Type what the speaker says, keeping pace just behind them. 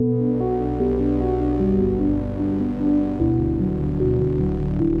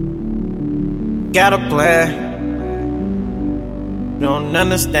Got a plan, you don't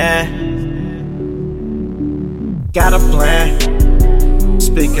understand. Got a plan,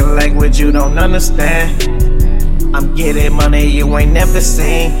 speaking language you don't understand. I'm getting money you ain't never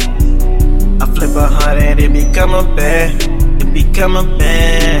seen. I flip 100, it become a band, it become a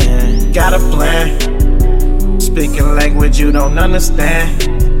band. Got a plan, speaking language you don't understand.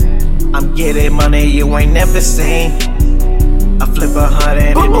 I'm getting money you ain't never seen. I flip 100,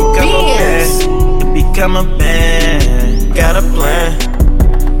 it become a band, it become a band. Got a plan,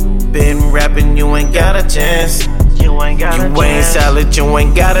 been rapping, you ain't got a chance. You ain't solid, you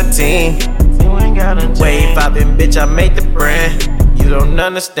ain't got a team. Wave poppin', bitch, I made the brand. You don't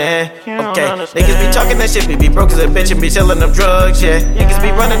understand, okay? Niggas be talking that shit, be broke as a bitch and be selling them drugs, yeah. Niggas be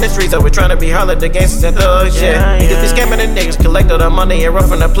running the streets over trying to be holler the gangsters and thugs, yeah. Niggas be scamming the niggas, collect all the money and run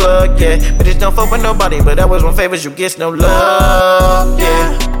from the plug, yeah. Bitches don't fuck with nobody, but that was one favors, you get no love,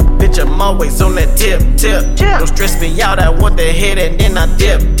 yeah. Bitch, I'm always on that tip. Don't stress me out, I want the hit and then I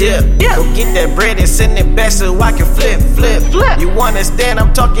dip. Go get that bread and send it back so I can flip. You understand,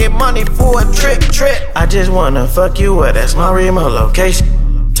 I'm talking money for a trip. I just wanna fuck you up, that's my remote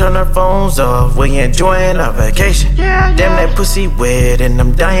location. Turn our phones off, we enjoying our vacation. Damn, that pussy wet and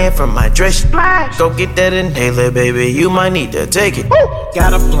I'm dying from hydration. Go get that inhaler, baby, you might need to take it.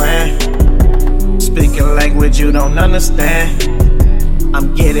 Got a plan, speaking language you don't understand.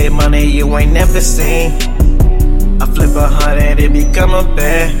 I'm getting money you ain't never seen. I flip 100, it become a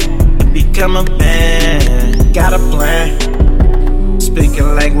band, it become a band. Got a plan,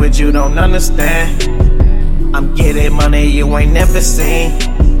 speaking language you don't understand. I'm getting money you ain't never seen.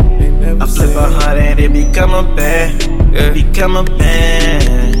 I flip 100, it become a band, it become a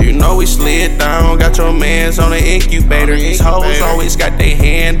band. You know we slid down, got your mans on the incubator. These hoes always got their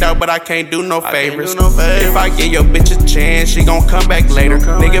hand out, but I can't do no favors. If I give your bitch a chance, she gon' come back later.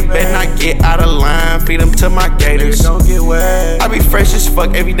 Nigga better not get out of line, feed them to my gators. I be fresh as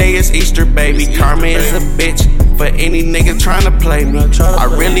fuck, every day is Easter, baby. Karma is a bitch for any nigga tryna play me. I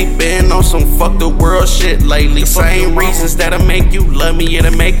really been on some fuck the world shit lately. Same reasons that'll make you love me,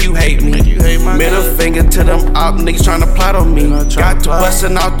 it'll make you hate me. Middle finger to them op niggas tryna plot on me. Got to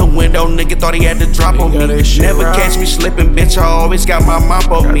bustin' out the window, nigga thought he had to drop on me. Never catch me slipping, bitch, I always got my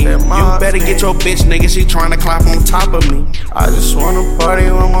mop on me. You better get your bitch, nigga, she tryna climb on top of me. I just wanna party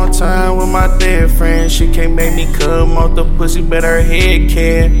one more time with my dead friend. She can't make me come off the pussy, but her head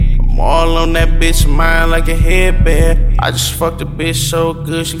can. I'm all on that bitch mind like a headband. I just fucked a bitch so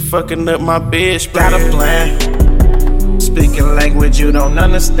good, she fucking up my bed spread. Got a plan, speaking language you don't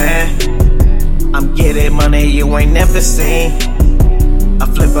understand. I'm getting money you ain't never seen. I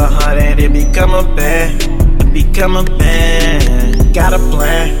flip 100, it become a band, it become a band. Got a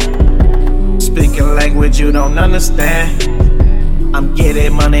plan, speaking language you don't understand. I'm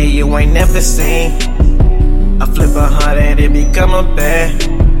getting money you ain't never seen. I flip 100, it become a band,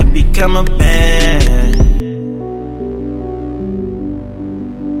 it become a band.